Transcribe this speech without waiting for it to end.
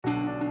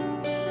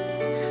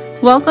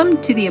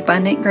Welcome to the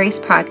Abundant Grace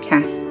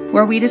Podcast,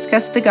 where we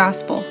discuss the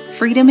gospel,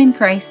 freedom in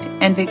Christ,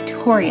 and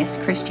victorious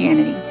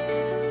Christianity.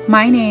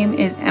 My name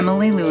is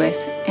Emily Lewis,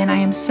 and I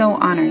am so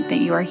honored that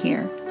you are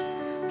here.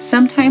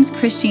 Sometimes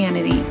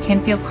Christianity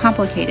can feel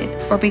complicated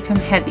or become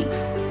heavy.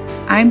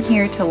 I'm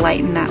here to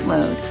lighten that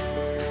load.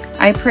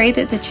 I pray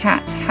that the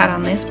chats had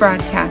on this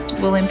broadcast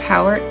will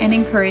empower and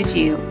encourage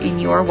you in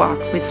your walk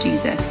with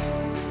Jesus.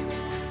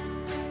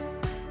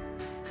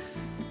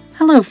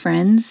 Hello,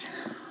 friends.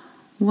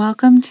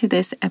 Welcome to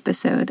this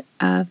episode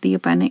of the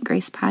Abundant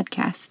Grace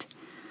Podcast.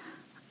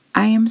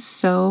 I am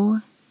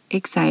so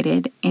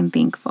excited and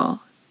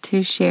thankful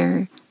to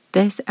share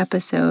this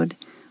episode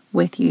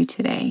with you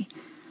today.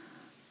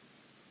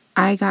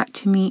 I got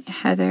to meet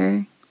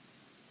Heather,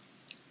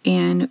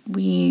 and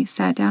we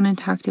sat down and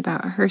talked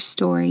about her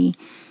story,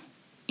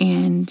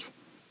 and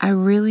I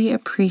really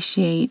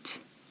appreciate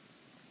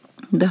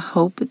the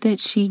hope that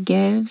she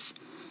gives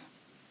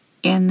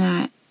and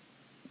that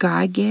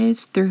God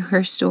gives through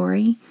her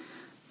story.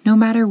 No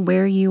matter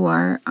where you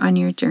are on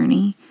your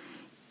journey,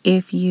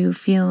 if you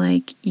feel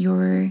like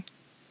you're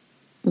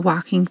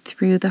walking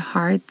through the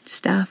hard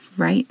stuff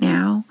right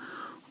now,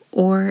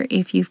 or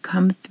if you've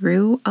come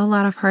through a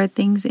lot of hard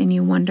things and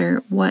you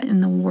wonder what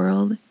in the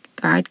world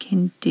God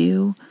can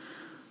do,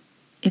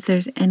 if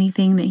there's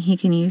anything that He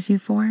can use you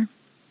for.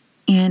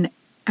 And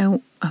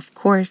of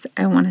course,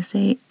 I want to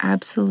say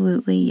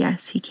absolutely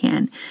yes, He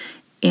can.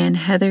 And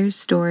Heather's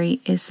story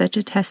is such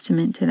a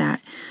testament to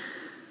that.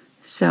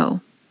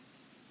 So,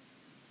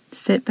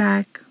 sit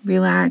back,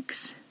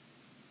 relax,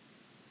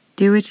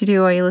 do what you do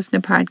while you listen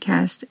to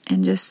podcasts,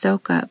 and just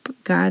soak up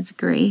God's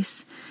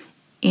grace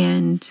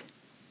and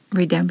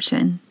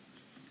redemption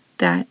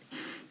that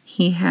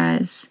He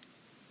has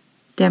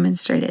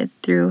demonstrated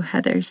through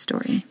Heather's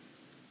story.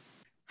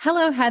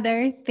 Hello,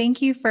 Heather.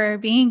 Thank you for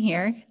being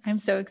here. I'm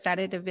so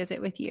excited to visit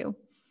with you.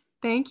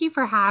 Thank you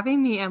for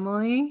having me,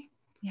 Emily.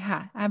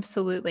 Yeah,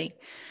 absolutely.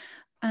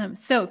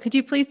 So could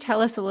you please tell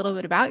us a little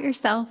bit about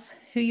yourself,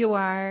 who you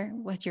are,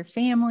 what's your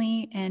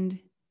family, and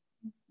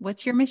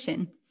what's your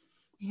mission?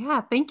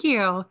 Yeah, thank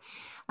you.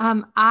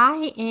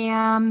 I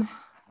am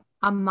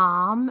a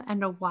mom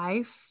and a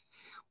wife,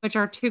 which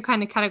are two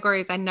kind of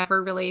categories I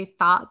never really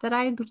thought that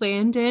I'd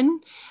land in.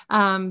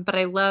 But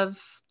I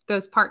love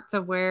those parts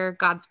of where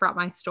God's brought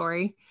my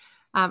story.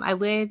 I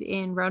live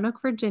in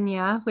Roanoke,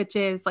 Virginia, which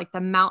is like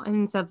the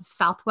mountains of the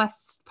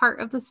southwest part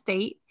of the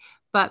state.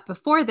 But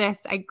before this,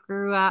 I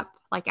grew up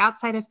like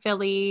outside of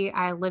Philly.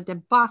 I lived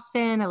in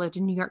Boston. I lived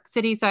in New York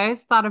City. So I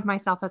always thought of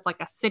myself as like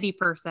a city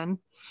person,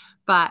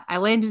 but I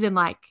landed in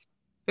like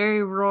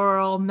very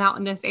rural,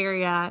 mountainous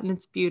area, and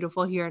it's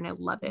beautiful here and I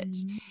love it.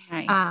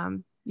 Nice.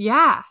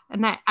 Yeah.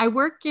 And I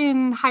work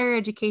in higher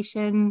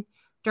education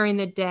during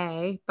the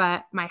day,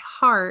 but my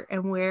heart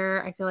and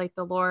where I feel like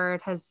the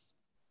Lord has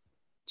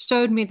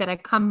showed me that I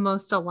come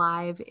most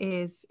alive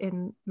is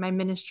in my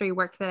ministry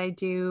work that I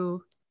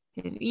do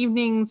in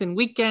evenings and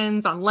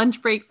weekends, on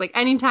lunch breaks, like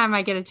anytime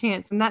I get a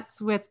chance. And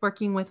that's with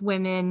working with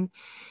women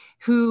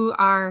who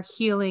are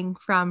healing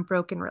from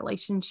broken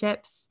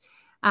relationships.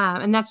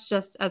 And that's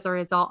just as a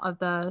result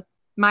of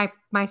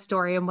my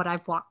story and what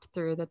I've walked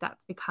through,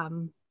 that's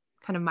become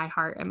kind of my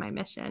heart and my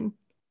mission.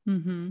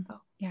 Mm-hmm.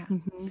 Yeah.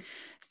 Mm-hmm.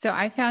 So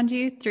I found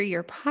you through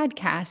your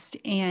podcast,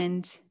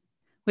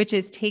 which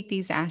is Take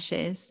These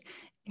Ashes.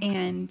 Yes.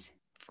 And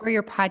for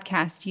your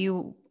podcast,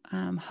 you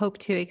hope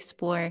to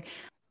explore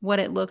what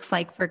it looks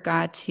like for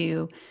God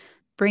to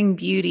bring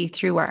beauty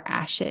through our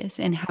ashes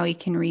and how He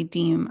can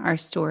redeem our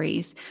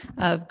stories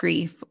of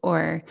grief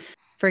or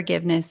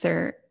forgiveness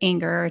or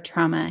anger or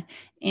trauma.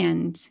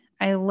 And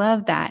I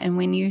love that. And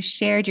when you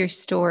shared your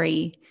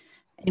story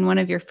in one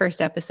of your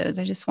first episodes,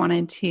 I just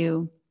wanted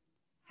to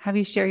have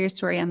you share your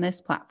story on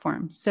this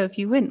platform. So if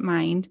you wouldn't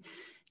mind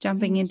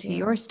jumping into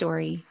your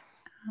story,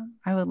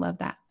 I would love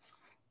that.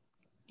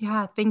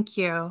 Yeah, thank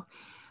you.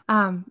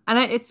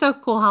 It's so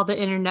cool how the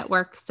internet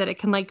works, that it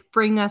can like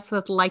bring us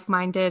with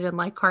like-minded and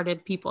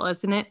like-hearted people,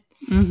 isn't it?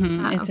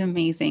 Mm-hmm. It's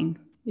amazing.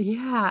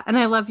 Yeah. And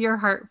I love your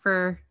heart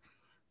for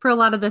a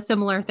lot of the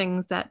similar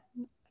things that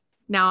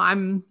now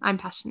I'm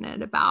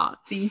passionate about.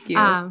 Thank you.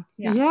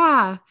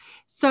 Yeah.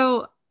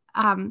 So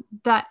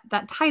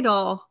that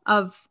title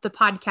of the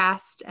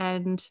podcast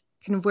and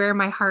kind of where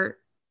my heart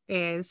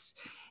is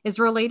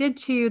related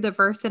to the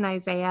verse in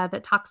Isaiah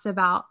that talks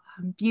about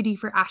beauty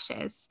for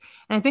ashes.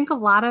 And I think a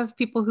lot of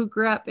people who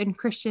grew up in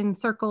Christian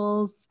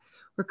circles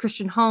or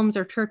Christian homes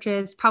or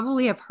churches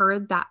probably have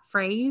heard that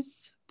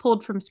phrase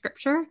pulled from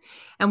scripture.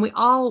 And we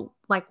all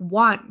like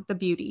want the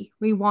beauty.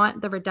 We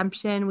want the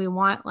redemption. We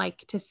want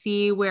like to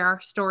see where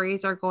our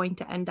stories are going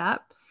to end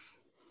up.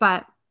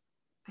 But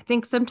I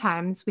think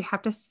sometimes we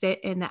have to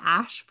sit in the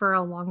ash for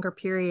a longer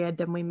period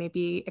than we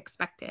maybe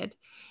expected.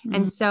 Mm-hmm.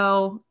 And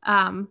so,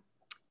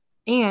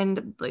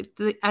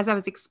 as I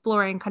was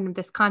exploring kind of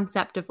this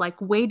concept of like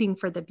waiting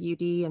for the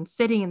beauty and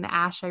sitting in the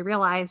ash, I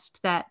realized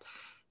that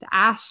the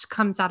ash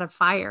comes out of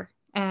fire,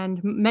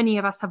 and many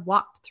of us have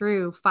walked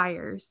through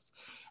fires.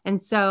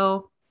 And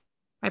so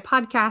my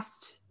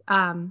podcast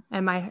and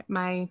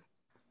my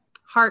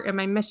heart and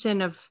my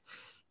mission of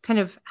kind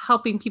of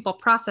helping people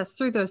process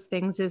through those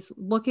things is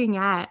looking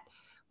at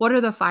what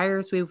are the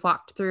fires we've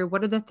walked through?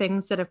 What are the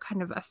things that have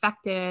kind of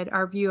affected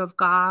our view of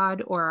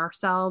God or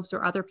ourselves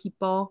or other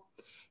people?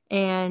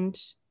 And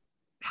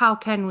how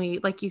can we,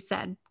 like you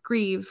said,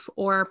 grieve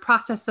or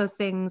process those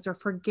things or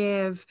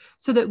forgive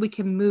so that we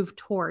can move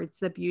towards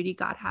the beauty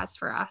God has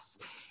for us?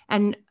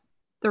 And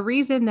the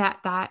reason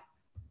that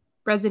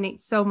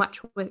resonates so much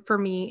for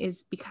me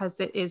is because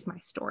it is my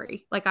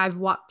story. Like I've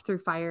walked through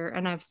fire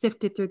and I've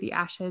sifted through the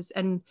ashes,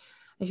 and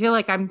I feel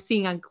like I'm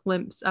seeing a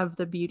glimpse of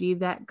the beauty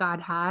that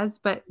God has,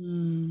 but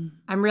I'm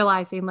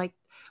realizing like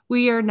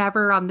we are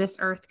never on this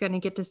earth going to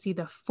get to see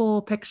the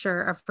full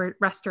picture of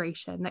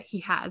restoration that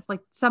he has.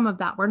 Like some of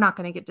that we're not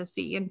going to get to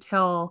see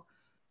until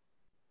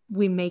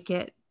we make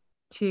it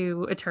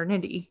to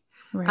eternity.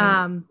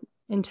 Right.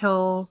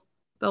 Until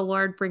the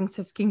Lord brings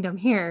his kingdom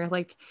here.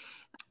 Like,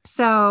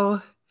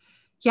 so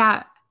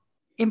yeah,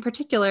 in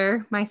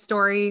particular, my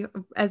story,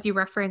 as you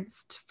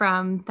referenced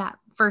from that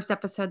first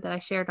episode that I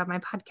shared on my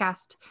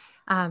podcast,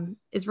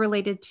 is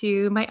related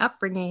to my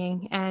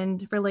upbringing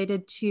and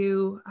related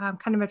to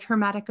kind of a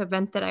traumatic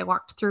event that I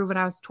walked through when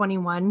I was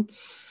 21.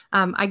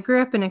 I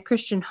grew up in a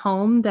Christian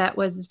home that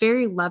was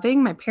very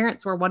loving. My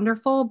parents were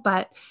wonderful,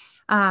 but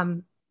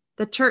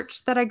the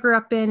church that I grew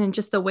up in and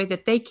just the way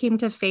that they came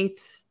to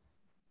faith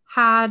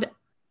had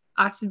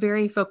us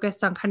very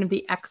focused on kind of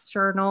the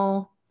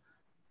external,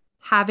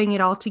 having it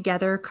all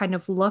together kind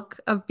of look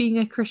of being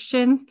a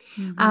Christian.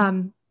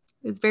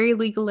 It was very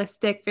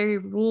legalistic, very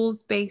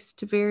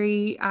rules-based,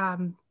 very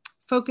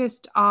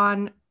focused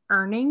on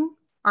earning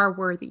our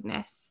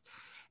worthiness.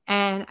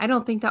 And I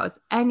don't think that was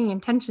any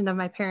intention of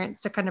my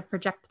parents to kind of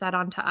project that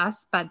onto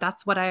us, but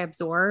that's what I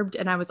absorbed.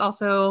 And I was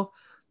also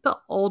the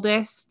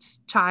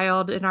oldest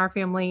child in our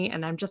family,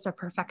 and I'm just a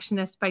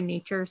perfectionist by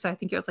nature. So I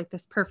think it was like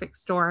this perfect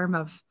storm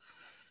of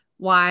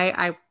why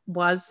I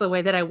was the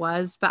way that I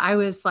was. But I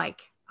was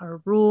like a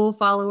rule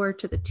follower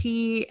to the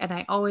T. And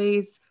I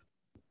was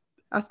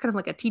kind of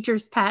like a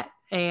teacher's pet.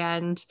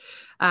 And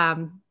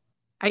I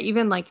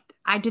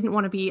didn't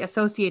want to be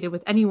associated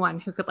with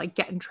anyone who could like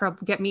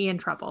get me in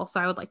trouble.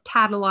 So I would like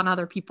tattle on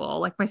other people,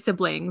 like my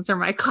siblings or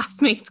my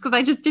classmates, because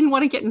I just didn't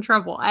want to get in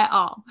trouble at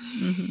all.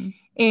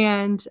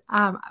 And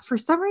for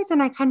some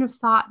reason, I kind of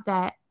thought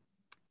that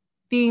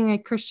being a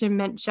Christian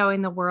meant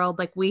showing the world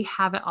like we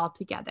have it all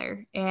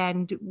together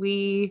and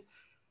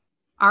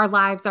our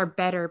lives are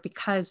better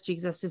because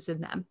Jesus is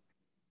in them.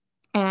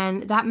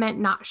 And that meant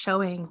not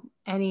showing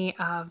any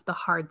of the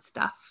hard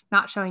stuff,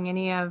 not showing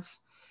any of,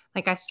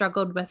 like I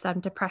struggled with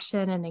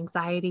depression and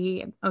anxiety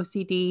and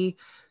OCD,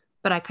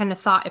 but I kind of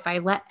thought if I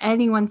let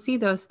anyone see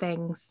those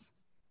things,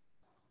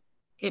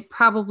 it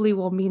probably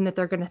will mean that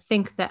they're going to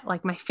think that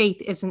like my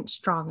faith isn't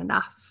strong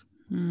enough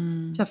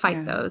to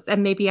fight those.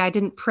 And maybe I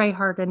didn't pray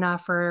hard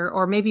enough,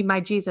 or maybe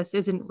my Jesus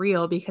isn't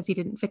real because he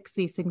didn't fix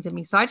these things in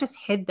me. So I just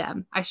hid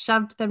them. I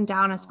shoved them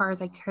down as far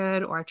as I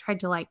could, or I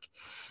tried to like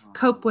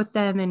cope with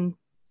them in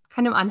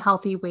kind of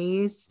unhealthy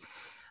ways.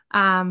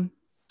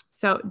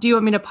 So do you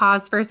want me to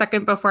pause for a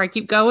second before I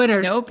keep going,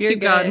 or nope, you're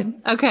keep good.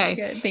 going? Okay.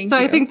 Good. Thank you.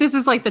 I think this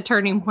is like the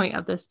turning point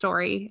of the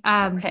story.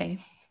 Okay.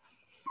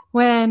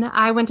 When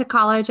I went to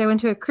college, I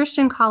went to a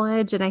Christian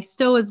college, and I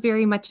still was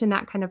very much in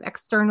that kind of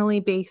externally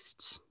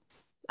based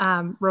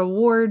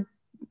reward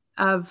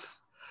of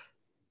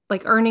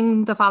like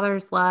earning the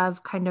Father's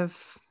love kind of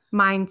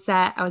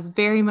mindset. I was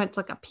very much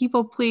like a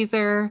people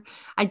pleaser.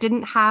 I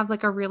didn't have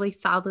like a really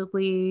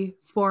solidly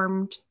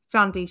formed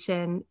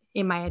foundation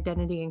in my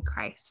identity in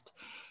Christ.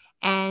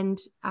 And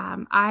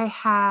I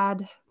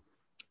had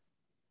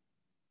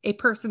a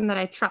person that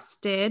I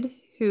trusted,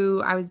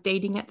 who I was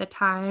dating at the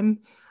time,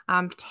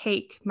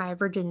 take my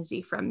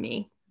virginity from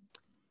me.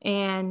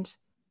 And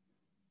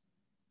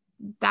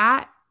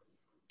that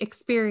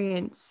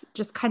experience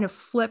just kind of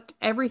flipped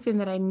everything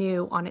that I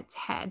knew on its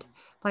head.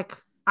 Like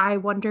I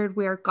wondered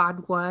where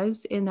God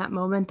was in that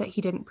moment that he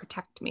didn't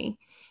protect me.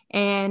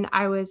 And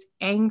I was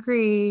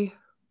angry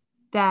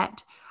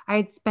that I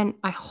had spent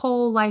my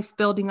whole life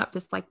building up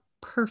this like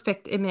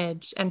perfect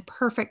image and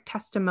perfect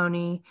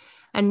testimony.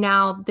 And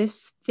now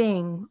this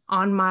thing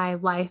on my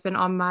life and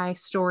on my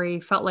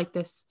story felt like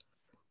this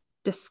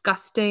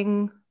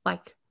disgusting,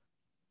 like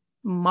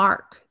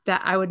mark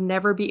that I would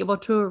never be able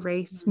to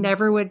erase,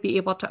 never would be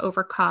able to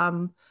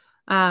overcome.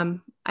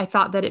 I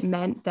thought that it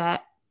meant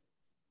that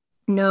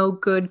no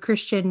good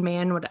Christian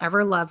man would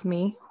ever love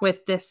me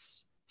with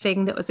this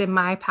thing that was in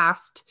my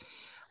past.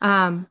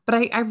 But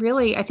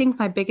I think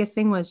my biggest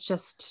thing was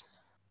just,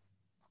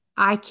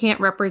 I can't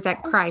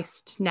represent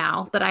Christ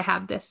now that I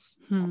have this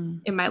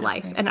in my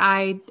life. And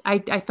I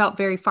felt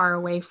very far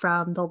away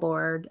from the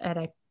Lord, and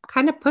I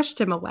kind of pushed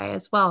him away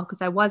as well,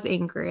 because I was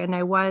angry and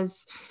I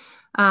was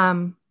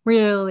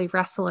really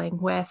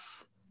wrestling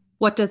with,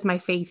 what does my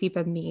faith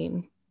even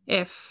mean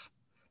if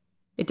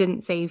it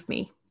didn't save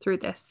me through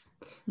this?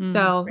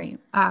 So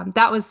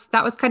that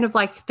was kind of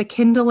like the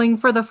kindling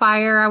for the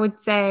fire, I would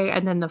say,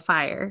 and then the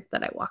fire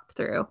that I walked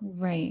through.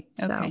 Right.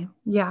 Okay. So,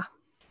 yeah.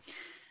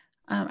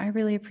 I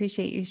really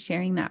appreciate you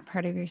sharing that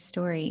part of your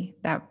story,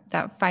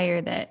 that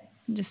fire that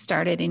just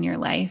started in your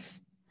life.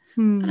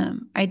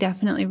 I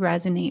definitely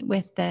resonate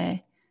with the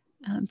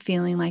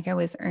feeling like I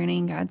was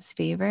earning God's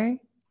favor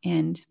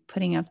and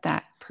putting up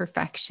that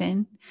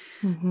perfection.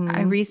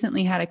 I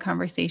recently had a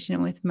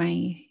conversation with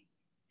my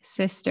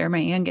sister, my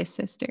youngest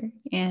sister,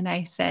 and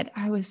I said,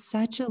 I was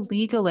such a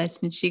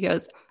legalist. And she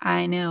goes,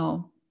 I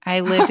know, I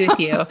lived with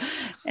you.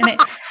 And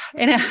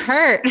it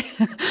hurt,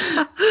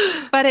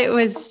 but it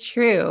was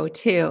true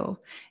too.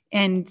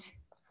 And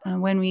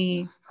when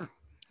we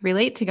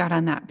relate to God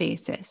on that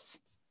basis,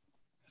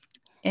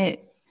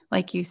 it,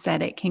 like you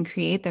said, it can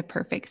create the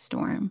perfect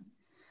storm.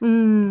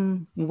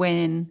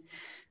 When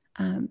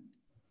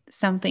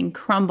something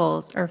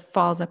crumbles or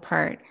falls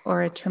apart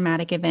or a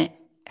traumatic event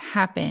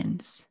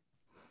happens,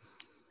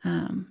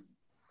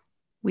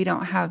 we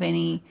don't have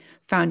any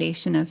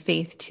foundation of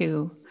faith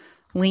to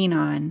lean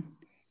on.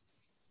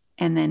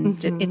 And then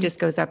it just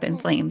goes up in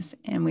flames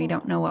and we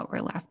don't know what we're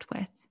left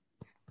with.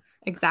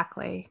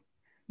 Exactly.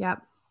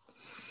 Yep.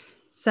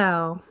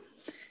 So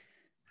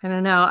I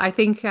don't know. I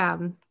think,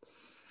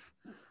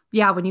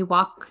 when you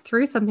walk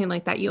through something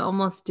like that, you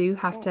almost do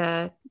have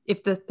to,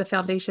 if the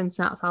foundation's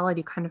not solid,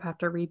 you kind of have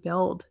to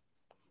rebuild,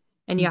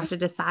 and you have to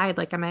decide,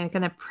 like, am I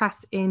going to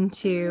press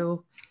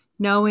into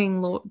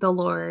knowing the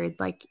Lord,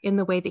 like in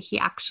the way that he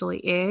actually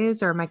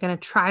is, or am I going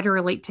to try to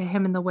relate to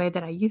him in the way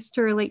that I used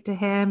to relate to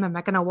him? Am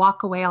I going to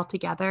walk away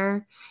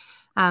altogether?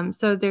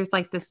 So there's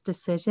like this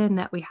decision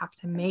that we have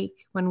to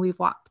make when we've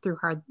walked through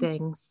hard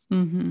things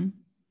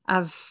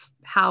of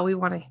how we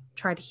want to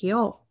try to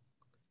heal.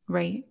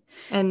 Right.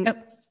 And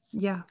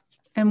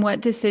And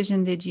what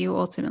decision did you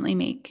ultimately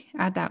make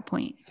at that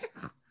point?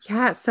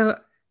 Yeah. So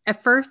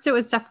at first it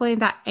was definitely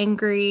that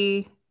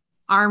angry,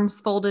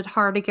 arms folded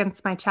hard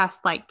against my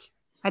chest, like,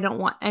 I don't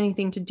want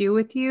anything to do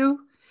with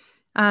you,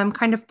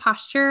 kind of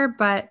posture.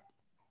 But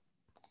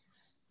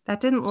that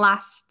didn't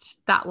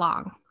last that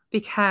long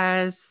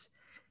because,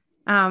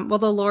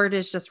 the Lord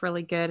is just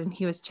really good, and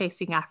he was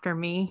chasing after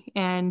me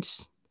and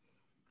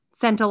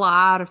sent a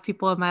lot of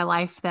people in my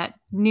life that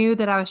knew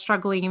that I was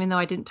struggling, even though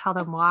I didn't tell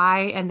them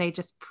why. And they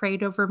just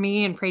prayed over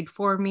me and prayed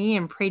for me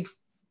and prayed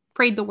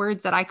the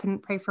words that I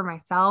couldn't pray for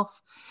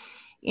myself.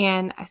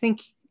 And I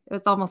think it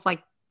was almost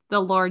like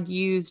the Lord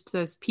used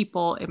those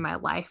people in my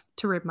life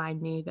to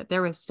remind me that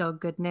there was still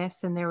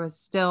goodness and there was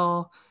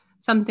still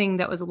something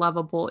that was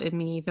lovable in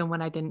me, even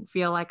when I didn't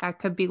feel like I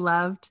could be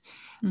loved.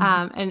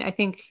 And I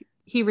think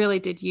he really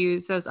did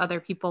use those other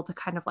people to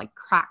kind of like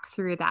crack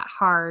through that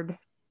hard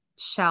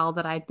shell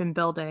that I'd been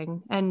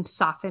building and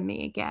soften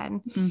me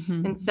again.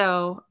 And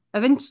so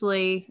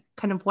eventually,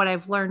 kind of what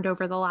I've learned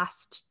over the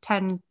last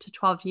 10 to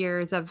 12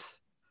 years of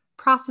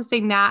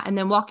processing that and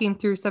then walking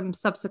through some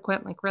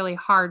subsequent like really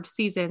hard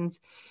seasons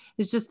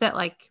is just that,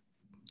 like,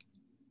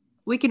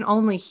 we can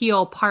only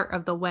heal part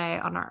of the way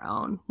on our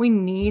own. We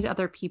need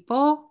other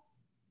people,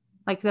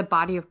 like the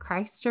body of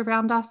Christ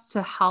around us,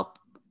 to help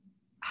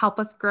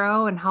us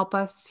grow and help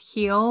us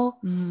heal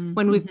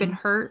when we've been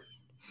hurt.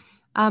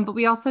 But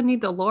we also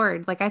need the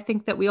Lord. Like, I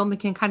think that we only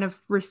can kind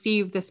of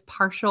receive this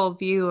partial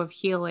view of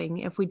healing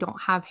if we don't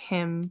have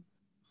him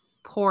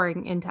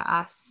pouring into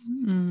us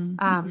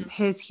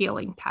his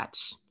healing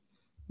touch.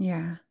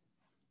 Yeah.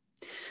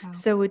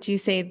 So would you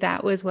say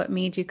that was what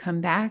made you come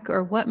back,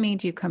 or what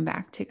made you come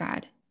back to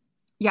God?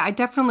 Yeah, I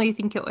definitely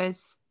think it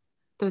was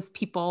those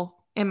people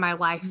in my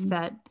life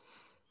that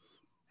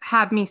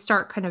had me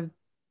start kind of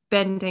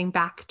bending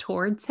back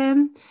towards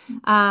him.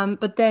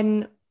 But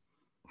then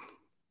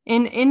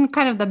in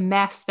kind of the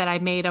mess that I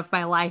made of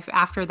my life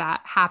after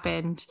that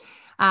happened,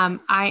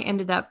 I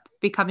ended up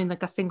becoming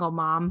like a single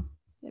mom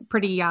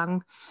pretty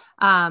young.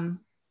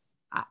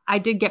 I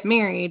did get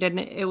married, and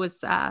it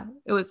was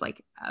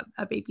like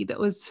a baby that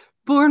was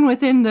born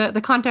within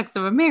the context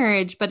of a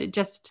marriage, but it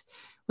just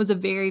was a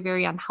very,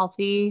 very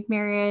unhealthy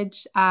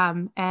marriage.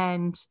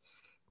 And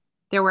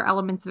there were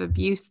elements of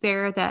abuse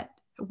there that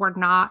were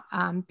not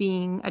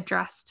being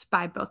addressed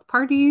by both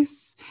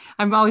parties.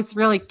 I'm always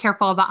really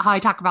careful about how I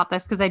talk about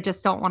this because I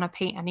just don't want to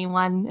paint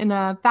anyone in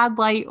a bad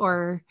light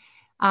or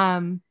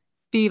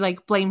be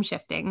like blame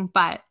shifting.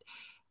 But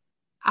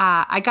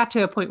I got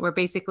to a point where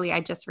basically I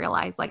just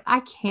realized, like, I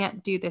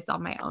can't do this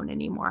on my own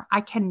anymore.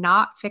 I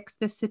cannot fix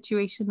this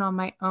situation on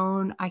my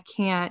own. I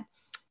can't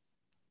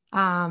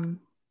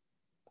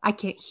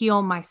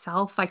heal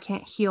myself. I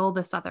can't heal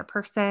this other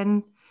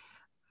person.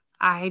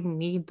 I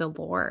need the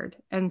Lord.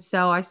 And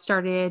so I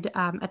started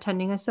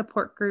attending a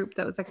support group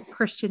that was like a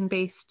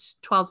Christian-based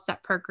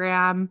 12-step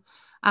program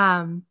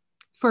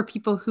for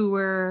people who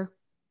were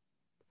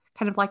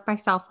kind of like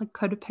myself, like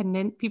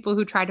codependent, people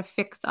who try to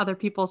fix other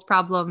people's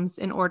problems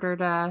in order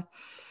to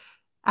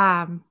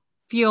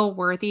feel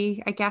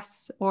worthy, I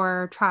guess,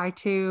 or try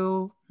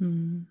to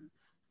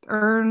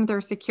earn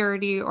their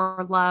security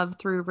or love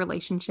through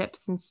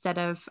relationships instead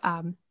of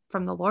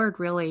from the Lord,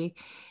 really.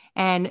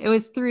 And it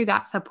was through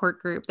that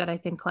support group that I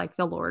think like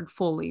the Lord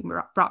fully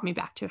brought me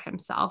back to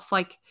himself.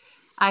 Like,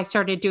 I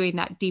started doing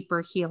that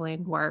deeper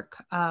healing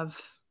work of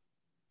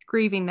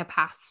grieving the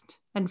past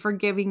and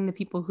forgiving the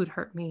people who'd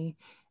hurt me,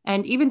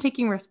 and even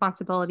taking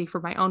responsibility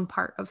for my own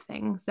part of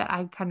things that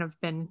I'd kind of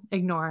been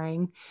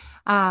ignoring.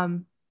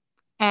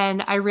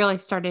 And I really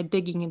started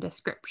digging into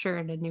scripture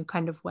in a new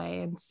kind of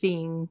way and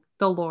seeing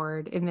the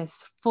Lord in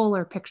this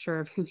fuller picture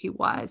of who he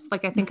was.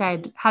 Like, I think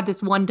I'd had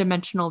this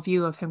one-dimensional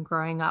view of him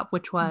growing up,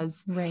 which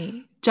was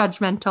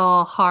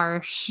judgmental,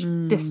 harsh,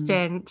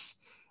 distant.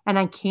 And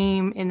I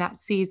came in that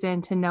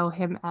season to know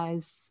him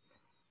as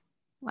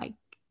like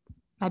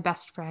my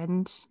best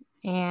friend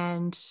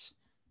and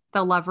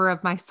the lover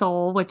of my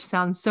soul, which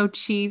sounds so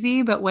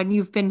cheesy, but when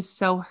you've been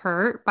so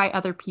hurt by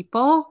other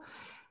people,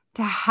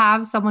 to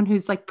have someone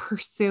who's like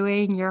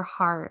pursuing your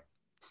heart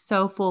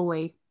so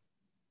fully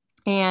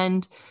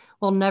and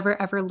will never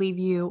ever leave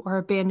you or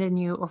abandon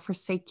you or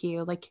forsake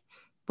you. Like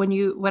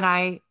when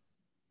I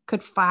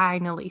could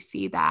finally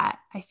see that,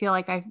 I feel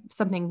like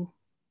something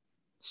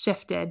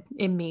shifted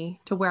in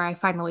me to where I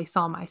finally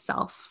saw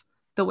myself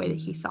the way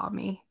that he saw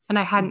me. And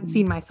I hadn't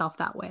seen myself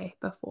that way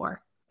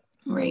before.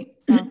 Right.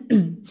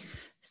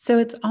 So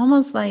it's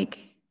almost like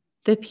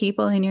the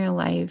people in your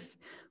life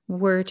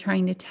were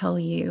trying to tell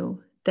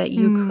you that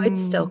you could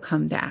still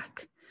come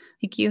back.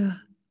 Like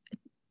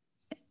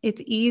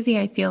it's easy,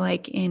 I feel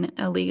like, in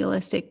a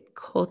legalistic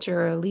culture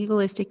or a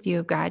legalistic view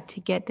of God to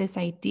get this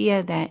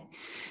idea that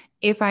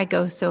if I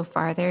go so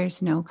far,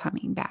 there's no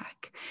coming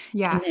back.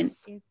 Yes. And then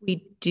if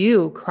we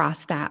do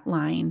cross that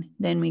line,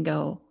 then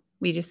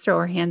we just throw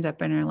our hands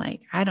up and are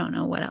like, I don't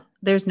know what else.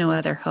 There's no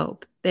other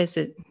hope.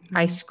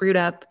 I screwed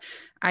up.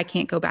 I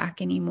can't go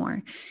back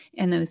anymore.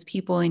 And those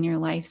people in your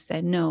life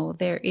said, no,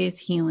 there is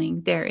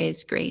healing. There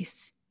is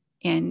grace.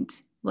 And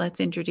let's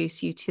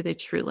introduce you to the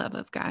true love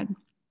of God.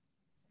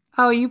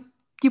 Oh, you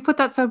put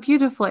that so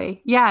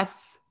beautifully.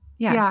 Yes.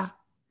 Yeah.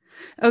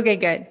 Okay,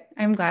 good.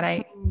 I'm glad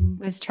I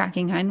was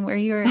tracking on where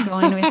you were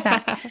going with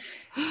that.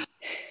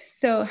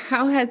 So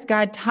how has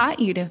God taught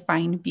you to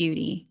find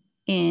beauty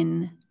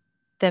in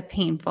the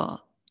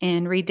painful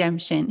and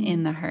redemption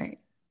in the hurt?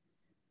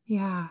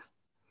 Yeah.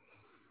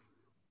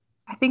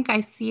 I think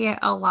I see it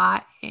a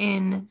lot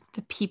in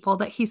the people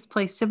that he's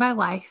placed in my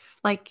life.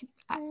 Like,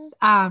 I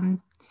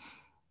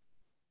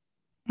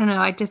don't know.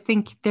 I just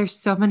think there's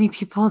so many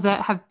people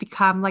that have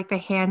become like the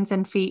hands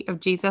and feet of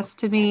Jesus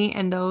to me.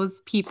 And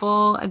those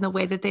people and the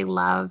way that they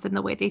love and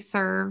the way they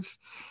serve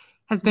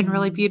has been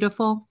really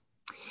beautiful.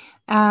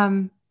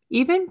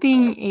 Even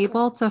being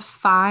able to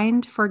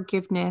find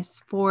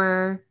forgiveness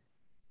for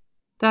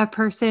the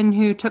person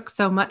who took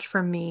so much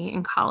from me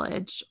in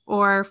college,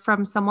 or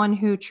from someone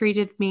who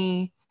treated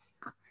me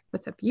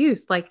with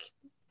abuse. Like,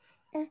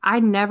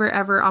 I never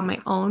ever on my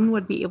own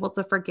would be able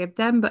to forgive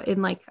them, but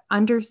in like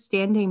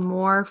understanding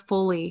more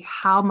fully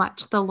how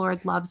much the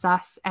Lord loves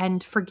us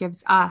and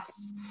forgives us,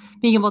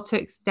 being able to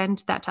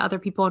extend that to other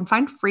people and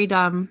find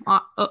freedom,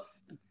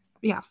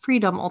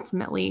 freedom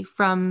ultimately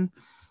from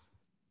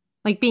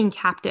like being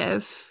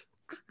captive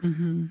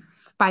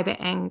by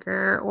the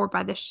anger or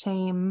by the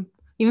shame,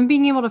 even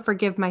being able to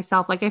forgive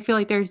myself. Like, I feel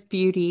like there's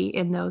beauty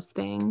in those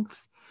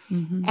things.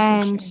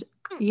 And sure.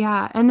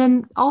 Yeah. And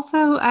then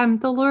also,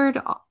 the Lord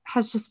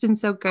has just been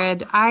so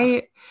good.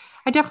 I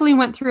definitely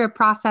went through a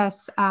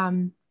process,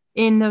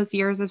 in those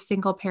years of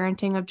single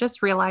parenting of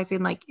just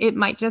realizing like it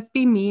might just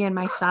be me and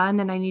my son,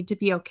 and I need to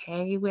be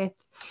okay with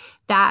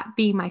that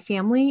being my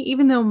family,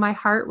 even though my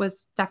heart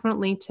was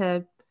definitely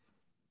to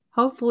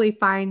hopefully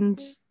find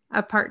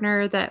a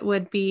partner that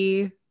would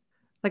be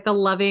like a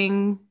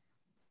loving,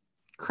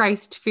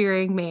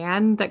 Christ-fearing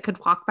man that could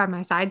walk by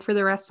my side for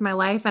the rest of my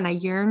life. And I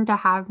yearned to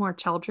have more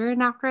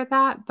children after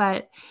that.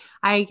 But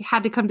I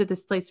had to come to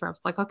this place where I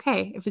was like,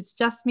 okay, if it's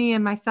just me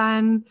and my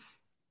son,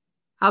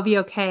 I'll be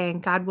okay.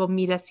 And God will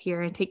meet us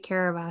here and take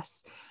care of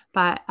us.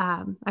 But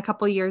a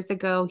couple of years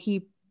ago,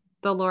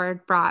 the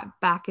Lord brought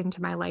back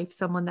into my life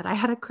someone that I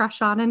had a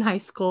crush on in high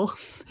school.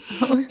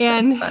 Oh,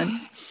 and that's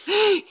fun.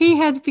 He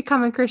had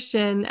become a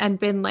Christian and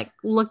been like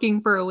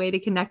looking for a way to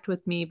connect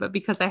with me. But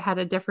because I had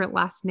a different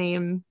last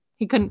name,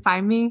 he couldn't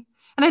find me.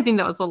 And I think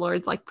that was the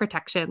Lord's like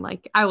protection.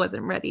 Like, I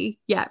wasn't ready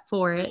yet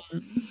for it.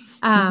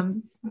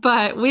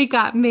 But we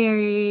got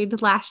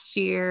married last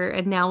year,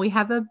 and now we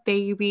have a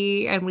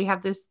baby, and we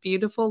have this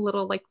beautiful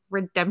little like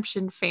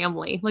redemption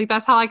family. Like,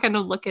 that's how I kind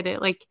of look at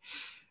it. Like,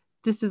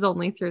 this is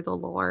only through the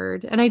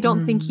Lord. And I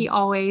don't think he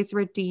always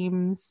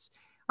redeems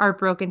our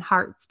broken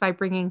hearts by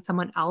bringing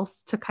someone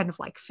else to kind of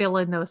like fill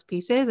in those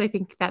pieces. I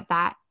think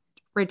that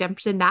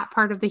redemption, that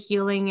part of the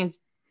healing, is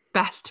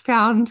best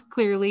found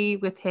clearly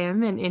with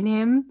him and in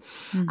him.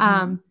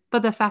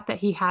 But the fact that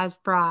he has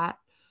brought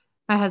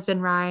my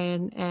husband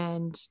Ryan,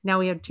 and now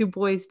we have 2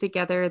 boys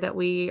together that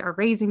we are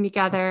raising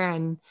together,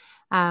 and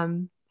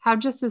have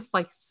just this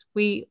like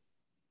sweet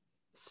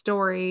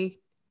story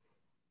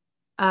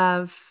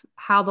of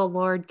how the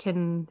Lord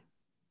can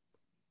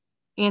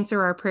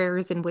answer our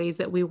prayers in ways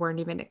that we weren't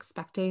even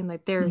expecting.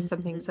 Like, there's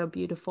something so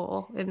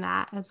beautiful in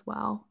that as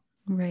well.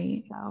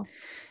 Right. So,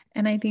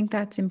 and I think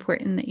that's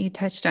important that you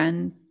touched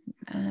on,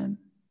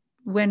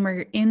 when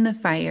we're in the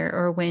fire,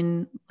 or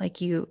when,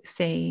 like you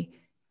say,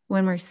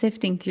 when we're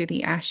sifting through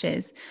the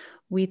ashes,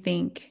 we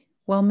think,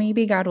 well,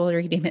 maybe God will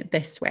redeem it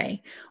this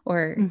way,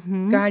 or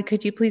Mm-hmm. God,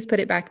 could you please put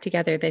it back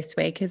together this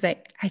way? Because I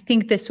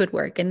think this would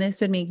work and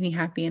this would make me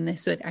happy and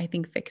this would, I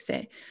think, fix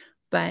it.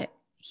 But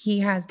he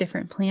has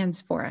different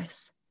plans for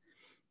us.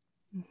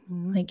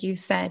 Mm-hmm. Like you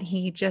said,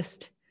 he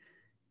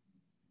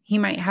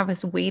might have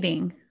us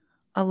waiting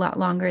a lot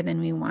longer than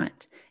we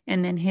want.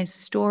 And then his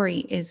story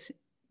is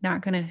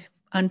not going to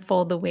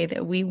unfold the way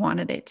that we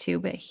wanted it to,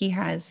 but he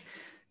has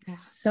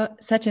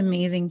such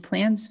amazing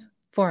plans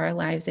for our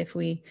lives if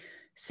we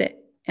sit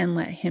and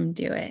let him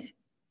do it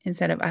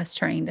instead of us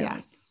trying to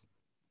like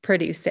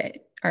produce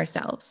it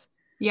ourselves.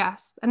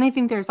 Yes. And I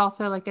think there's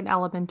also like an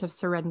element of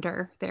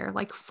surrender there,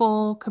 like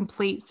full,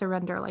 complete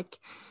surrender. Like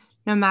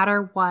no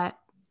matter what,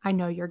 I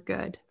know you're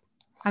good.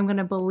 I'm going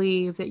to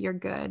believe that you're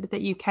good,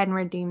 that you can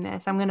redeem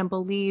this. I'm going to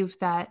believe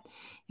that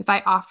if I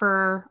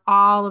offer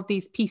all of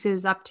these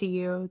pieces up to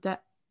you,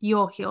 that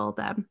you'll heal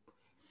them,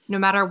 no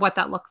matter what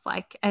that looks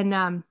like.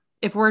 And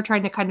if we're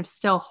trying to kind of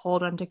still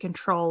hold on to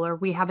control, or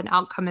we have an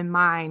outcome in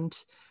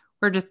mind,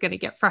 we're just going to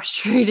get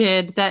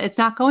frustrated that it's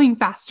not going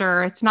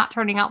faster. It's not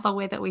turning out the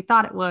way that we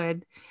thought it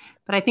would.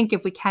 But I think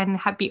if we can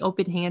be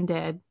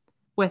open-handed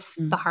with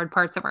the hard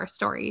parts of our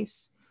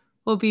stories,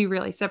 we'll be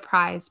really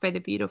surprised by the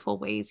beautiful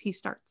ways he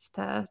starts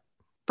to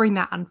bring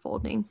that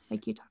unfolding,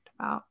 like you talked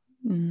about.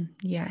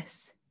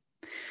 Yes.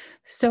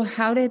 So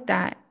how did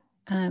that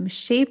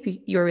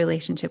shape your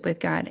relationship with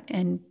God?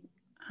 And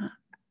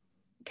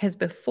because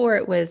before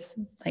it was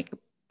like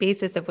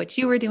basis of what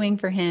you were doing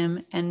for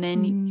him, and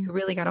then you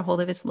really got a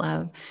hold of his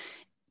love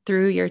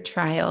through your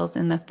trials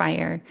and the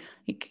fire.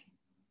 Like,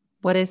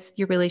 what does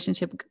your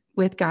relationship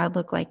with God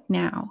look like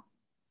now?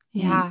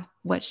 Yeah. And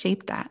what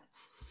shaped that?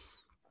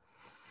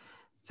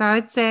 So I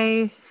would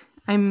say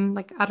I'm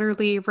like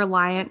utterly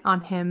reliant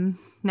on him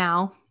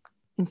now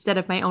instead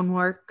of my own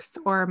works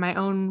or my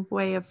own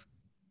way of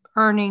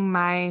earning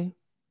my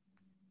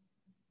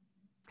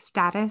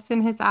status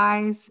in his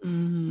eyes.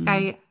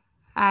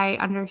 I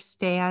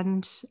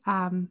understand.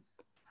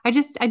 I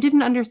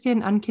didn't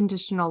understand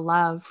unconditional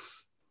love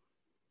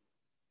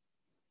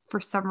for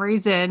some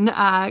reason.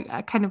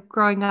 Kind of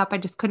growing up, I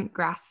just couldn't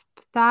grasp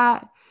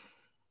that.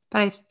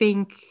 But I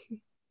think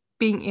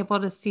being able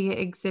to see it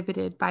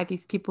exhibited by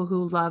these people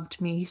who loved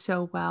me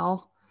so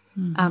well,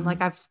 like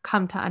I've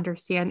come to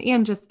understand,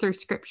 and just through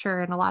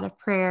scripture and a lot of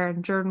prayer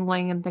and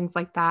journaling and things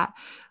like that,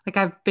 like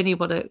I've been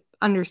able to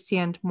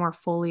understand more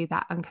fully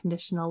that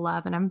unconditional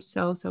love. And I'm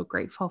so, so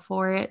grateful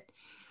for it.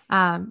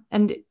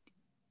 And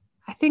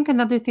I think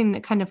another thing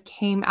that kind of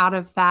came out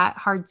of that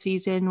hard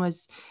season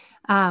was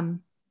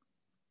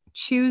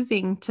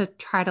choosing to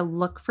try to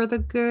look for the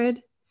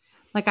good.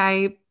 Like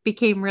I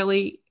became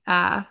really,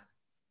 I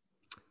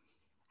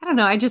don't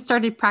know, I just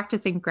started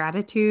practicing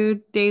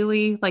gratitude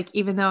daily. Like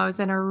even though I was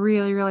in a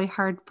really, really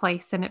hard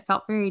place and it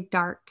felt very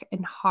dark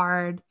and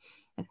hard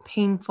and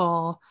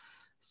painful,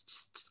 it's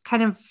just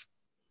kind of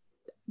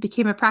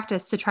became a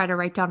practice to try to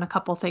write down a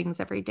couple things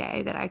every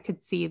day that I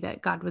could see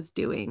that God was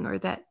doing, or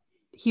that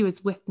he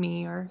was with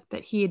me, or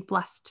that he had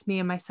blessed me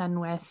and my son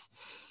with.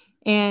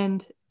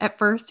 And at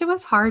first it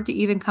was hard to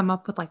even come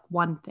up with like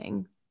one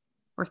thing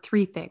or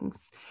three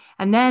things.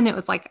 And then it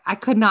was like, I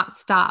could not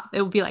stop.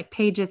 It would be like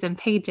pages and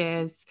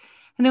pages.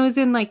 And it was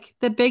in like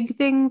the big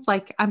things.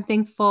 Like, I'm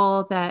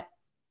thankful that,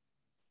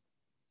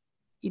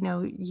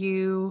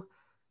 you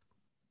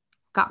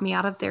got me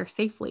out of there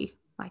safely,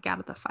 like out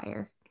of the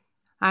fire.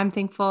 I'm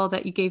thankful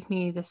that you gave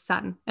me the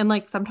son. And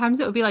like, sometimes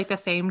it would be like the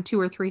same two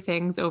or three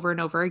things over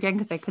and over again,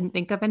 because I couldn't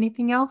think of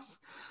anything else.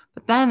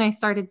 But then I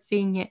started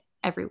seeing it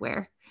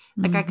everywhere.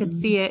 Like I could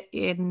see it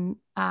in,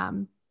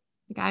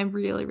 like I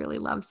really, really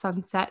love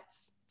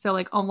sunsets. So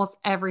like almost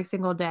every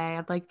single day,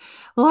 I'm like,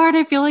 Lord,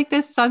 I feel like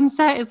this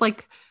sunset is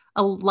like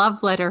a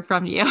love letter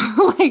from you.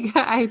 Like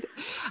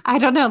I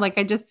don't know. Like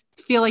I just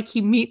feel like he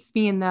meets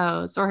me in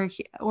those, or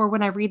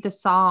when I read the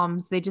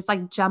Psalms, they just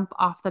like jump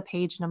off the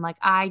page, and I'm like,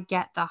 I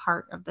get the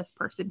heart of this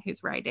person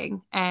who's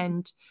writing,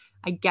 and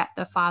I get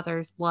the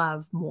Father's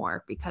love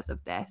more because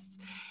of this.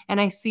 And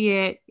I see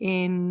it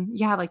in,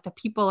 like the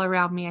people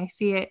around me. I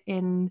see it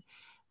in,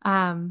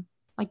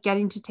 like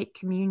getting to take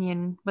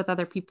communion with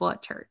other people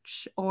at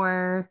church,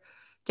 or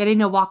getting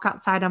to walk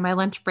outside on my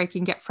lunch break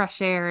and get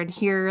fresh air and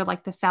hear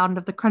like the sound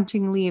of the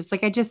crunching leaves.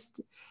 Like it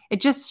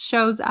just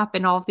shows up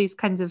in all of these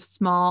kinds of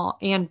small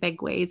and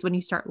big ways when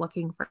you start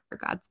looking for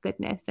God's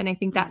goodness. And I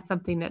think that's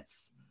something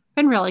that's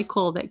been really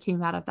cool that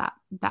came out of that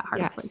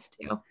hard place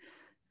too.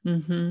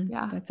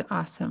 Yeah. That's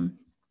awesome.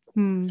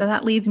 So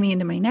that leads me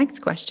into my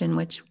next question,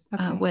 which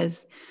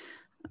was,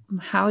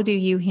 how do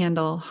you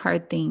handle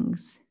hard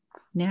things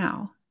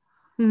now?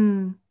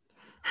 Well,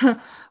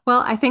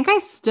 I think I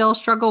still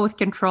struggle with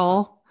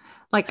control.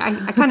 Like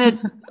I kind of,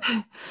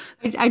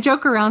 I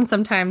joke around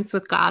sometimes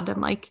with God.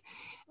 I'm like,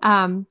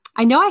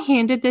 I know I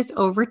handed this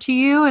over to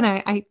you, and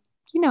I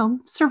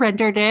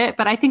surrendered it,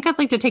 but I think I'd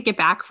like to take it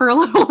back for a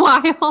little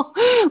while.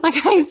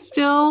 Like I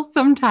still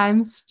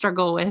sometimes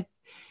struggle with,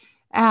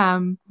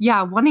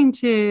 wanting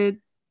to,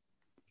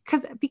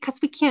 because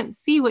we can't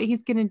see what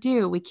he's going to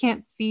do. We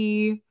can't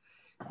see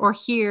or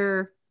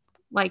hear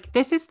Like,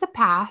 this is the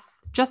path.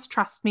 Just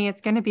trust me.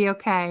 It's going to be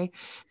okay.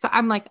 So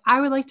I'm like, I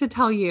would like to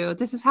tell you,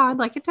 this is how I'd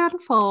like it to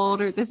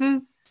unfold, or this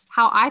is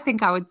how I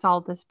think I would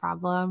solve this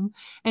problem.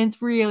 And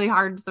it's really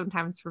hard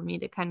sometimes for me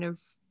to kind of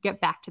get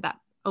back to that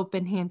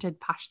open-handed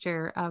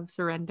posture of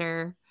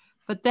surrender.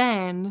 But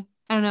then,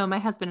 I don't know, my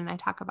husband and I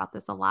talk about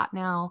this a lot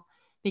now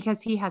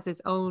because he has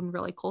his own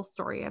really cool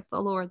story of the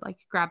Lord like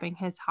grabbing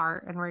his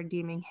heart and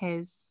redeeming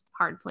his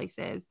hard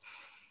places.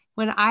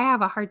 When I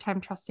have a hard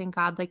time trusting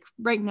God, like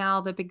right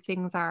now, the big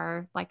things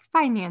are like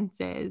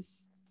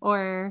finances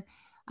or,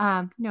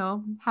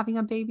 having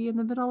a baby in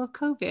the middle of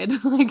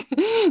COVID, like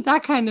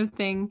that kind of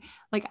thing.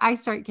 Like I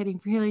start getting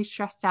really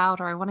stressed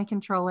out or I want to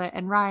control it.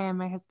 And Ryan,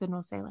 my husband,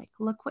 will say, like,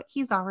 look what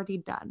he's already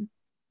done.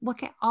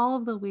 Look at all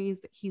of the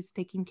ways that he's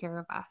taking care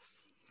of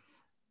us.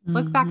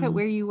 Look back at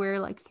where you were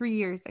like 3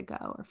 years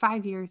ago or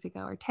 5 years ago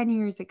or 10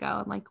 years ago.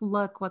 And like,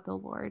 look what the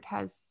Lord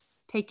has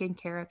taken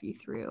care of you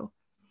through.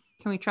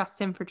 Can we trust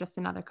him for just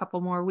another couple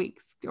more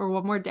weeks or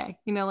one more day?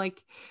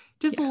 Like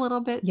just a little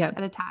bit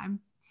at a time.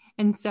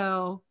 And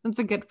so that's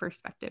a good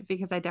perspective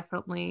because I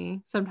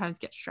definitely sometimes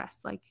get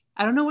stressed. Like,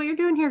 I don't know what you're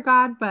doing here,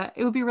 God, but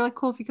it would be really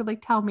cool if you could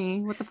like tell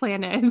me what the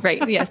plan is.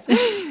 Right. Yes.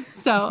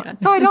 So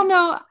I don't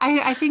know.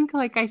 I think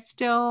like I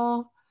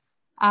still,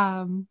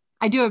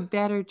 I do a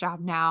better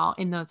job now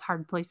in those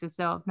hard places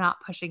though, of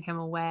not pushing him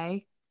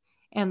away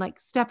and like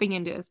stepping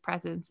into his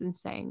presence and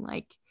saying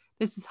like,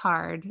 this is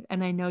hard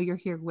and I know you're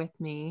here with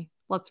me.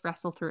 Let's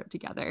wrestle through it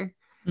together.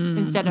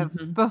 Instead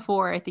of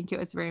before, I think it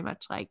was very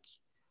much like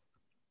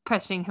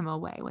pushing him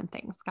away when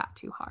things got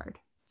too hard.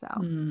 So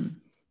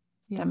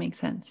that makes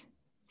sense.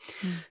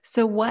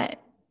 So what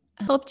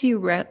helped you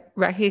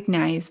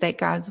recognize that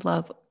God's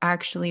love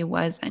actually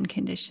was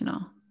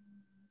unconditional?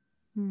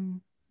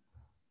 Honestly,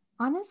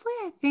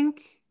 I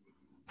think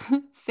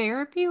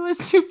therapy was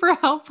super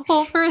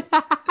helpful for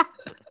that.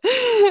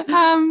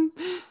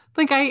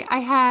 Like I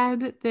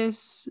had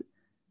this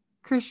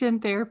Christian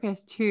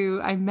therapist who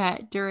I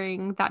met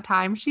during that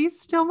time. She's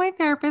still my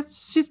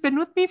therapist. She's been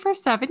with me for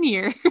 7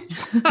 years.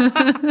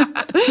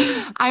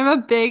 I'm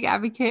a big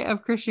advocate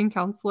of Christian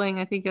counseling.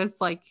 I think it's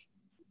like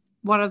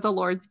one of the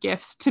Lord's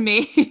gifts to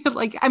me.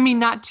 Like, I mean,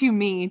 not to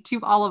me, to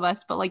all of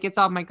us, but like it's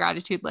on my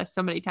gratitude list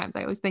so many times.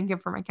 I always thank him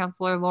for my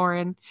counselor,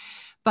 Lauren.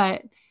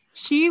 But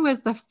she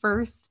was the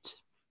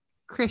first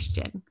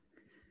Christian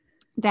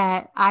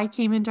that I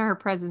came into her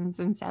presence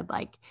and said,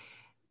 like,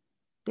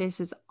 this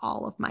is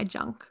all of my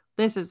junk.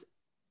 This is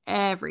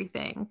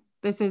everything.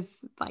 This is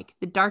like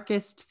the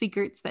darkest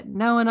secrets that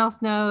no one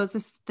else knows.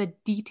 This is the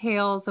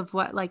details of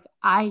what like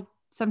I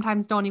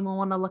sometimes don't even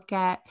want to look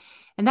at.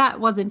 And that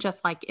wasn't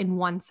just like in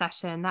one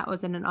session. That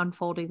was in an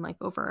unfolding like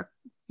over,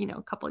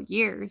 a couple of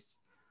years.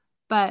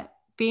 But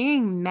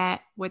being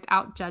met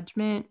without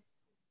judgment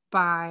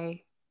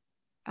by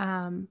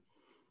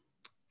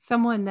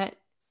someone that,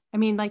 I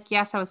mean, like,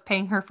 yes, I was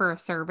paying her for a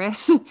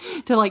service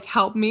to like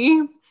help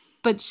me,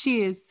 but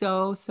she is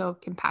so, so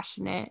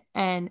compassionate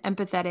and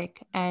empathetic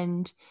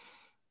and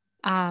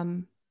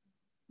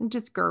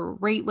just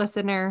great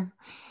listener.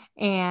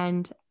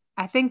 And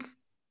I think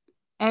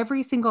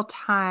every single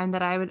time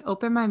that I would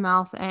open my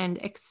mouth and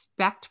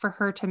expect for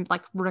her to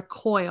like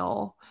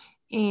recoil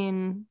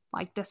in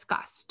like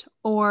disgust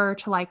or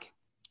to like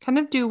kind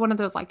of do one of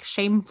those like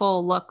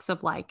shameful looks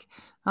of like,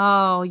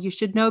 oh, you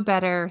should know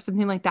better, or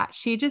something like that.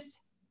 She just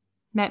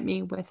met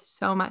me with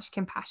so much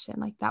compassion.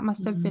 Like that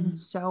must have been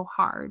so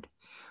hard.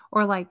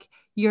 Or like,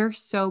 you're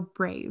so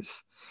brave.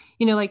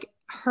 Like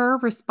her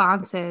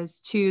responses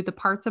to the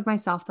parts of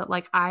myself that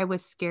like I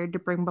was scared to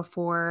bring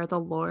before the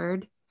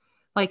Lord,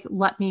 like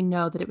let me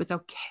know that it was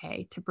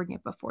okay to bring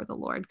it before the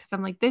Lord. Cause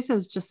I'm like, this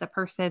is just a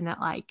person that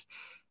like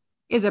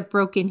is a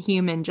broken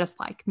human just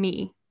like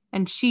me.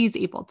 And she's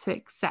able to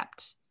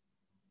accept.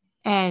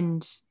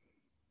 And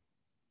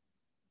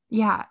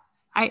yeah,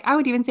 I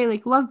would even say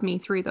like love me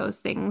through those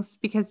things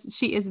because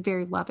she is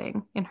very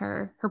loving in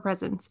her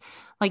presence.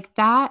 Like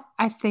that,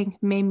 I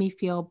think made me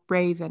feel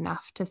brave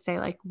enough to say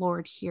like,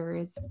 Lord, here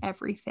is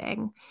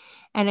everything.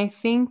 And I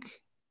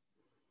think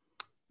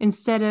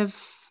instead of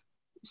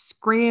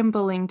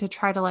scrambling to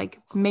try to like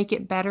make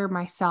it better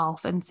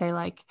myself and say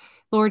like,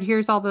 Lord,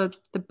 here's all the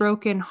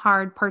broken,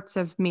 hard parts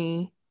of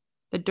me,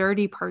 the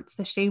dirty parts,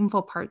 the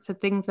shameful parts, the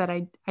things that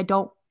I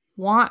don't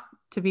want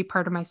to be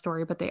part of my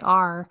story, but they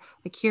are,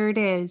 like, here it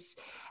is.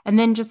 And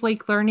then just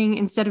like learning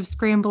instead of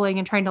scrambling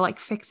and trying to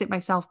like fix it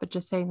myself, but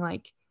just saying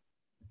like,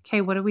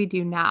 okay, what do we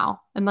do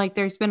now? And like,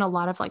 there's been a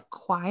lot of like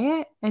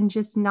quiet and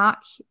just not,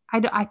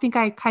 I think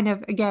I kind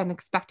of, again,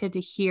 expected to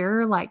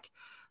hear like,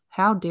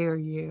 how dare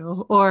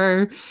you?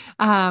 Or,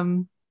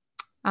 I'm,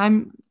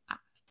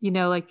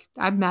 like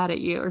I'm mad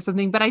at you or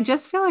something, but I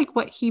just feel like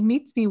what he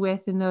meets me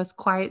with in those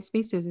quiet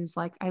spaces is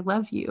like, I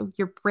love you.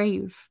 You're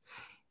brave.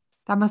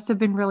 That must have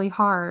been really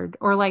hard.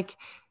 Or like,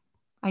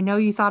 I know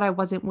you thought I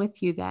wasn't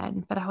with you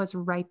then, but I was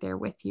right there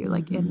with you,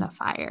 like in the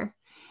fire.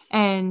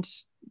 And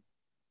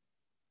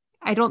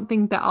I don't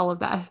think that all of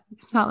that,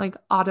 it's not like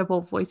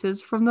audible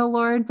voices from the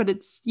Lord, but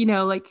it's,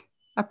 like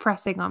a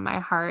pressing on my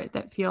heart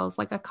that feels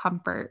like a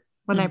comfort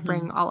when I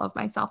bring all of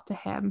myself to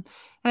him.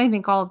 And I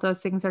think all of those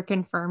things are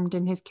confirmed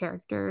in his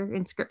character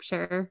in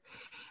scripture.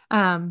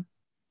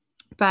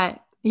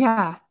 But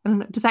yeah, I don't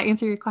know. Does that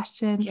answer your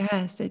question?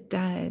 Yes, it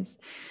does.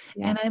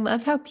 Yeah. And I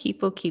love how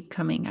people keep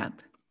coming up.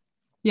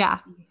 Yeah.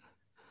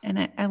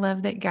 And I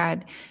love that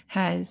God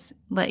has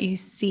let you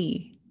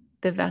see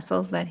the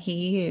vessels that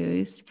he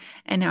used,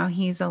 and now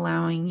he's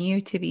allowing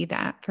you to be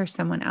that for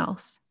someone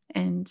else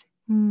and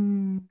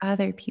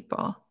other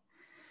people.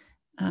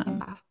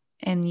 Yeah.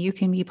 And you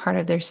can be part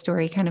of their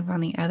story kind of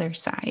on the other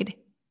side.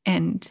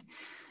 And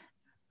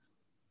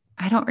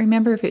I don't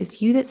remember if it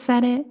was you that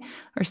said it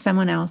or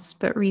someone else,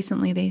 but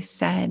recently they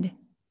said,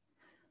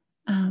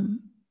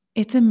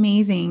 it's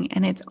amazing,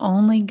 and it's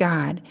only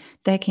God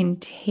that can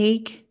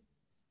take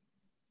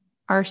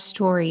our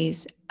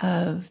stories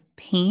of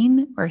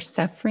pain or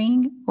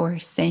suffering or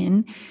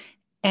sin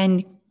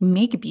and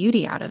make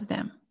beauty out of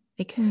them.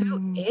 Like,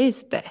 who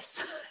is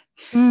this?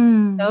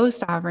 So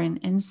sovereign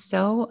and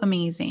so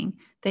amazing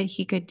that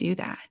he could do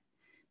that.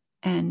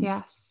 And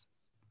yes,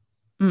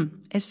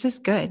 it's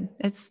just good.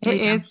 It's it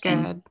is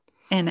redemption. good.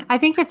 And I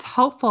think it's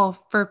hopeful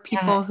for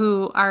people yes.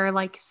 who are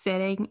like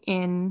sitting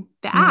in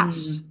the ash,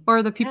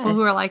 or the people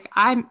who are like,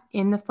 I'm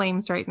in the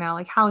flames right now.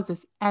 Like, how is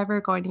this ever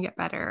going to get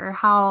better? Or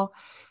how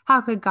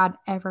could God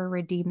ever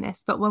redeem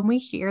this? But when we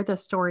hear the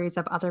stories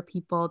of other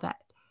people that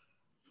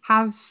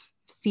have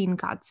seen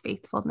God's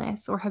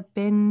faithfulness or have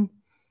been,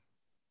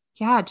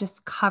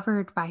 just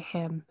covered by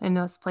him in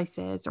those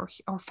places, or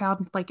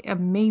found like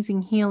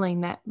amazing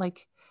healing that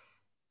like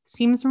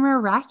seems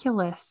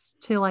miraculous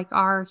to like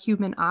our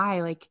human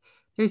eye, like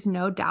there's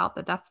no doubt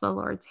that that's the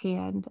Lord's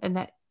hand, and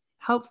that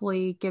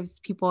hopefully gives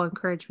people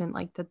encouragement,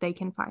 like that they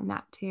can find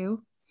that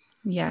too.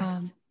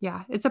 Yes.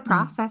 It's a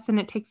process and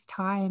it takes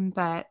time,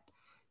 but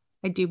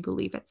I do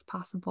believe it's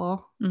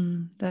possible.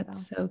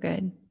 That's so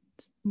good.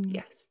 Mm.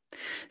 Yes.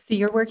 So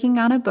you're working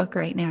on a book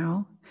right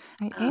now.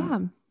 I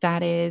am.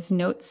 That is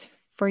Notes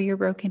for Your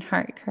Broken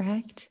Heart,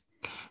 correct?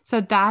 So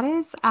that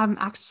is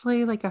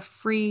actually like a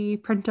free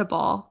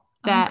printable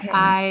that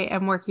I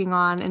am working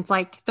on. It's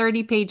like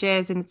 30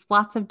 pages, and it's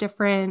lots of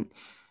different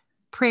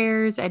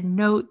prayers and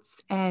notes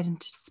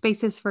and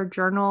spaces for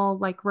journal,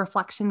 like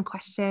reflection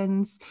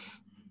questions,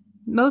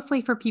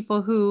 mostly for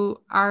people who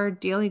are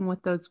dealing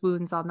with those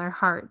wounds on their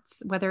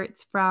hearts, whether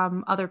it's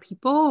from other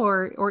people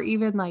or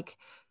even like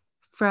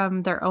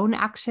from their own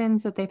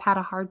actions that they've had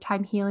a hard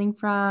time healing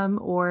from,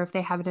 or if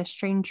they have an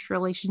estranged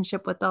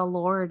relationship with the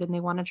Lord and they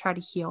want to try to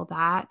heal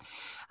that.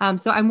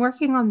 So I'm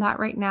working on that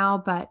right now,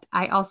 but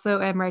I also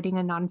am writing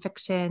a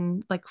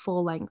nonfiction, like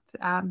full length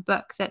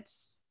book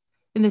that's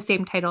in the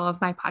same title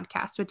of my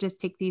podcast, which is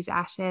Take These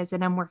Ashes.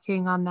 And I'm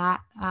working on that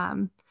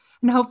and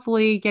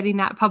hopefully getting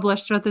that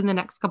published within the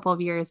next couple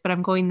of years, but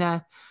I'm going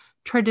the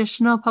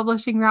traditional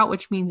publishing route,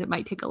 which means it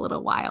might take a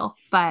little while,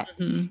 but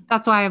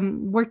that's why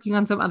I'm working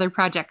on some other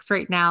projects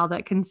right now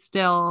that can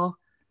still,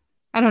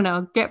 I don't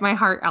know, get my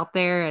heart out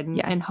there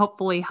and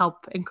hopefully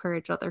help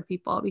encourage other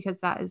people, because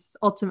that is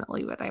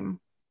ultimately what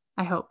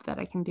I hope that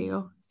I can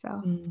do.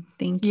 So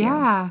thank you.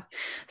 Yeah.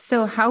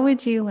 So how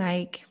would you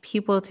like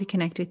people to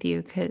connect with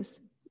you? Because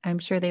I'm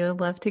sure they would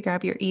love to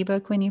grab your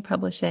ebook when you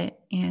publish it.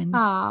 And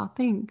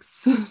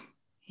thanks.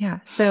 Yeah.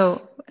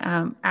 So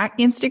at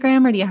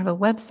Instagram, or do you have a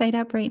website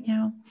up right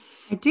now?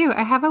 I do.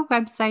 I have a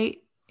website.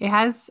 It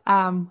has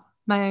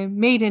my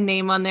maiden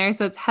name on there.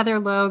 So it's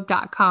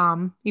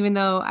heatherloeb.com, even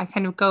though I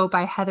kind of go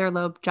by Heather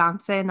Loeb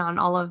Johnson on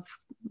all of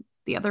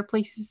the other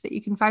places that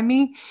you can find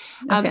me.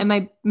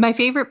 And my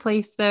favorite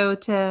place, though,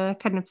 to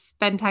kind of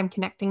spend time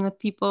connecting with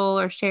people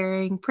or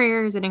sharing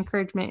prayers and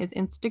encouragement is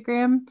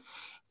Instagram.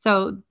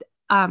 So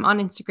on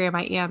Instagram,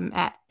 I am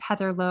at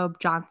Heather Loeb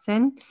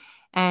Johnson.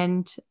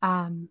 And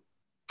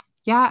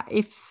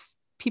if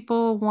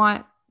people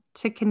want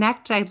to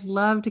connect, I'd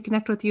love to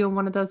connect with you in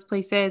one of those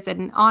places.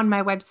 And on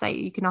my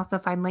website, you can also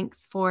find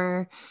links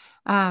for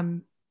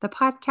the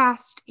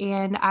podcast.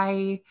 And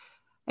I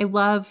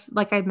love,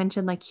 like I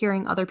mentioned, like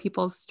hearing other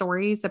people's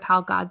stories of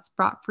how God's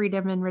brought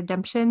freedom and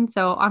redemption.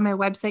 So on my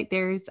website,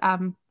 there's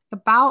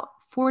about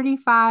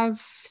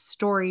 45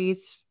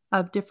 stories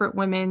of different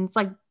women's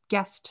like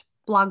guest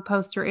blog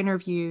posts or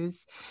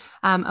interviews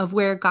of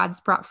where God's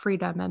brought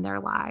freedom in their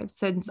lives.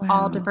 So it's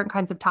all different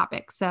kinds of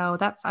topics. So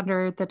that's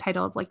under the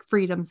title of like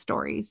Freedom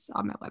Stories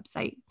on my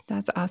website.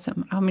 That's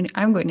awesome. I mean,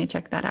 I'm going to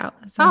check that out.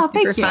 That sounds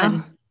super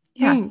fun.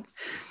 Yeah. Thanks.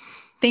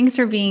 Thanks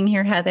for being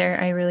here, Heather.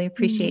 I really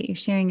appreciate you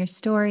sharing your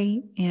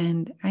story.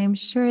 And I'm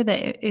sure that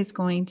it is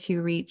going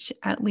to reach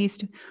at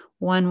least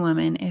one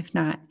woman, if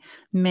not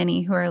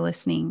many, who are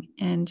listening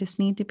and just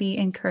need to be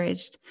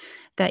encouraged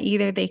that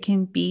either they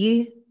can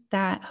be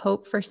that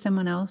hope for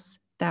someone else,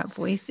 that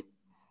voice,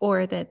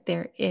 or that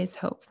there is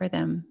hope for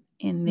them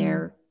in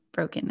their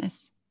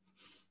brokenness.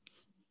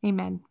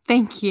 Amen.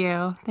 Thank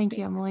you. Thank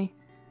you, Emily.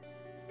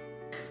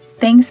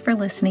 Thanks for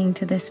listening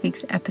to this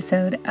week's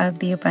episode of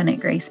the Abundant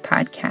Grace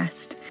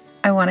podcast.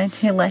 I wanted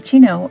to let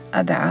you know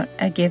about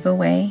a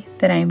giveaway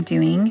that I'm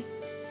doing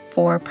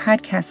for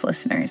podcast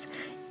listeners.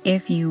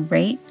 If you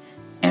rate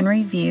and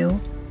review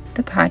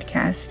the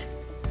podcast,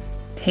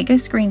 take a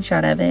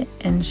screenshot of it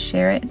and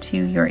share it to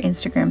your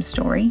Instagram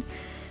story.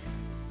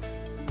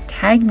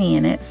 Tag me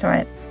in it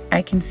so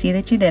I can see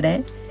that you did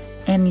it,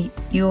 and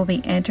you will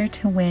be entered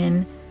to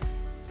win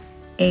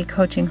a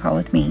coaching call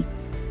with me.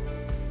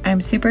 I'm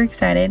super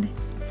excited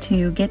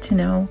to get to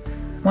know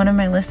one of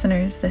my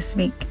listeners this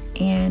week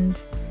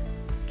and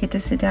get to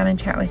sit down and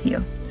chat with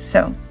you.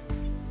 So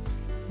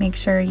make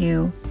sure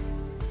you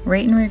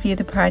rate and review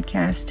the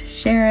podcast,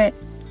 share it,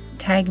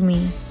 tag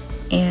me,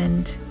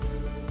 and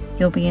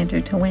you'll be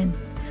entered to win.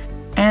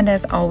 And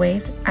as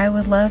always, I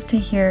would love to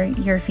hear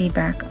your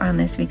feedback on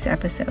this week's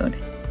episode.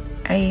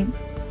 I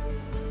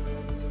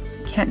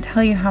can't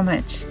tell you how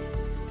much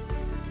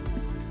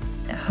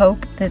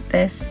hope that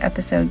this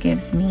episode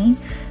gives me,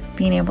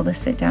 being able to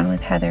sit down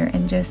with Heather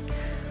and just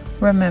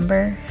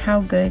remember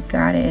how good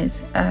God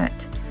is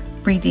at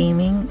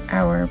redeeming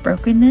our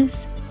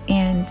brokenness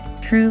and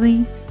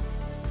truly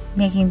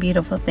making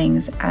beautiful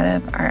things out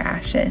of our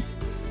ashes.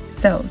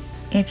 So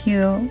if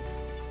you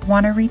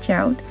want to reach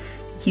out,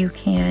 you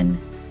can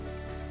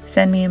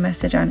send me a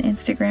message on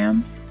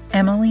Instagram,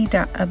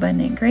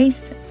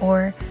 emily.abundantgrace,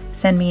 or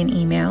send me an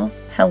email,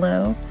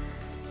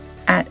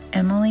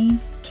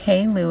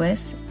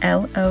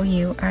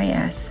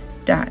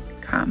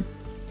 hello@emilyklouis.com.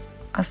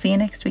 I'll see you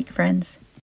next week, friends.